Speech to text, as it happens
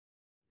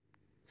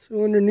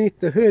So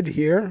underneath the hood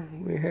here,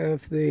 we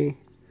have the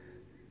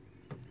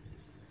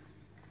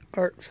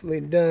artfully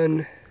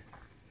done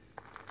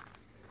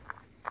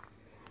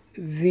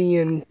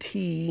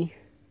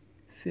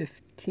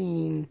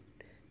vnt15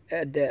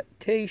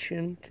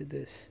 adaptation to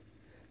this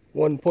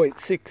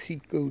 1.6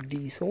 eco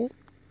diesel.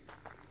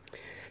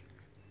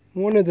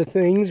 One of the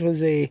things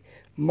was a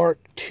Mark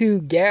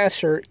II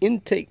gasser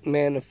intake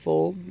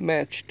manifold,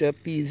 matched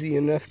up easy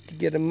enough to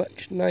get a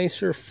much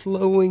nicer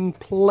flowing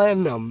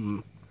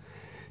plenum.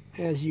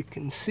 As you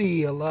can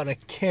see, a lot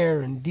of care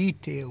and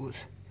detail was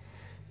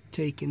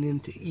taken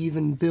into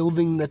even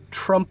building the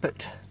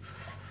trumpet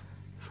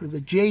for the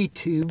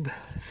J-tube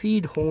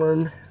feed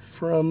horn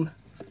from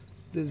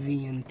the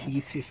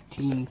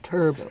VNT15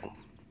 turbo.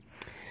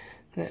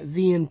 That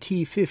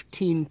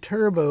VNT15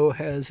 turbo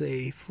has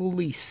a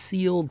fully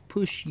sealed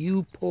push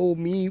you pull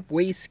me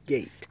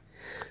wastegate,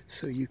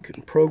 so you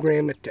can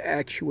program it to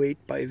actuate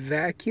by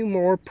vacuum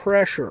or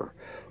pressure,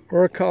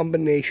 or a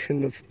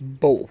combination of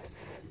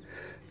both.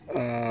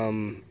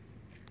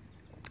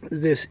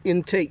 This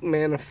intake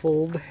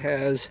manifold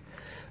has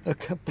a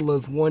couple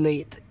of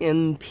 1/8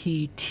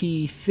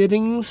 NPT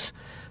fittings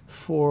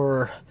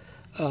for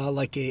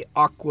like a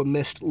aqua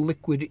mist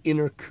liquid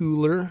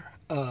intercooler,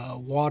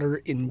 water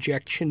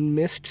injection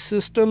mist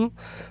system,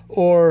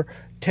 or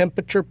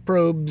temperature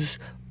probes,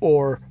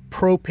 or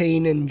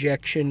propane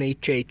injection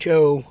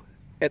HHO,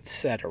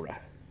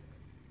 etc.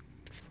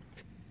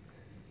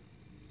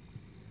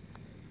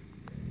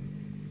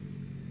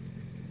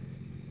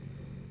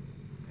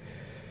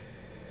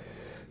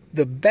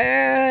 The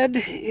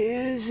bad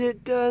is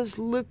it does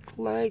look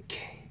like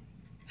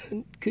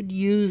it could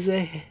use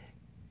a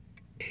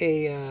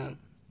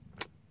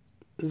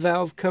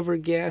valve cover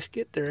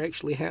gasket. There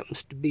actually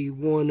happens to be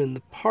one in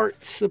the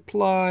parts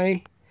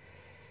supply.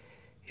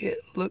 It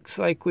looks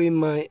like we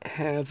might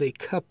have a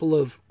couple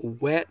of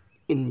wet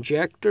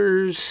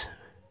injectors.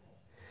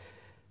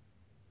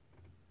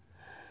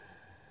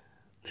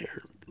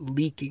 They're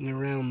leaking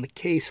around the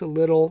case a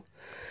little.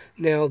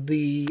 Now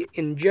the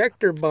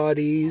injector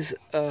bodies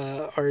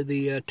are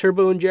the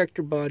turbo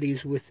injector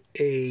bodies with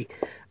a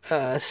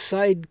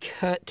side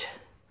cut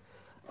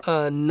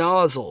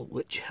nozzle,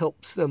 which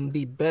helps them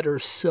be better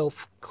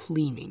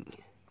self-cleaning.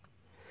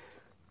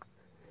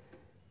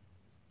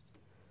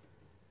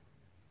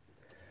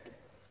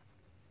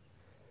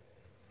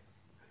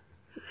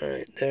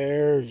 Right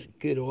there's a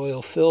good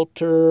oil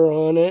filter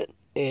on it,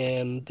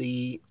 and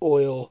the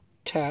oil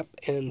tap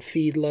and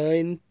feed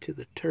line to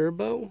the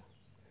turbo.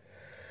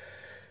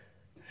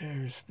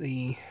 There's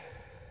the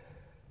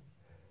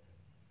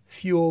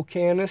fuel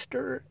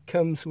canister. It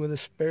comes with a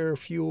spare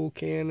fuel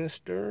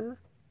canister.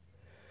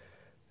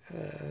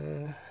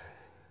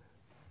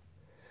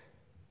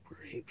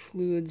 Brake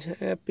fluid's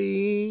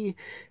happy.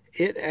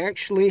 It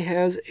actually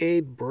has a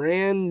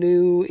brand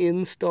new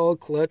installed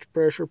clutch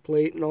pressure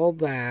plate and all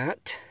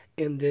that,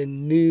 and a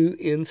new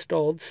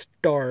installed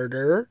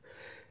starter.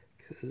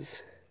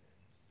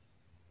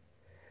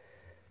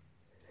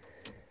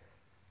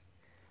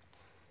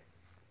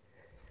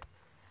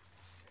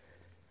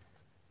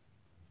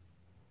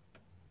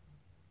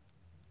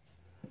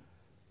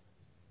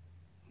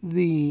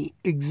 The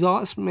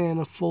exhaust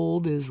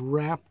manifold is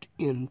wrapped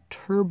in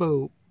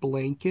turbo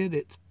blanket.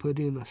 It's put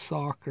in a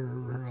sock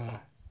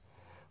or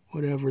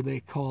whatever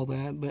they call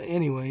that. But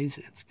anyways,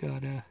 it's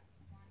got a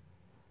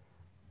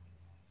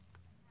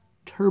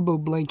turbo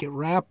blanket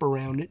wrap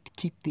around it to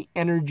keep the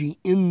energy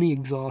in the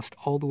exhaust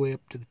all the way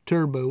up to the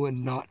turbo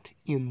and not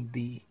in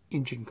the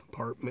engine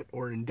compartment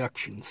or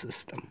induction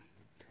system.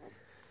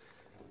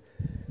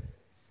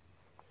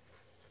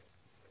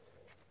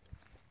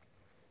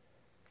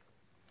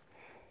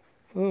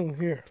 Oh,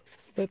 here,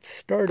 let's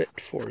start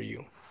it for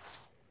you.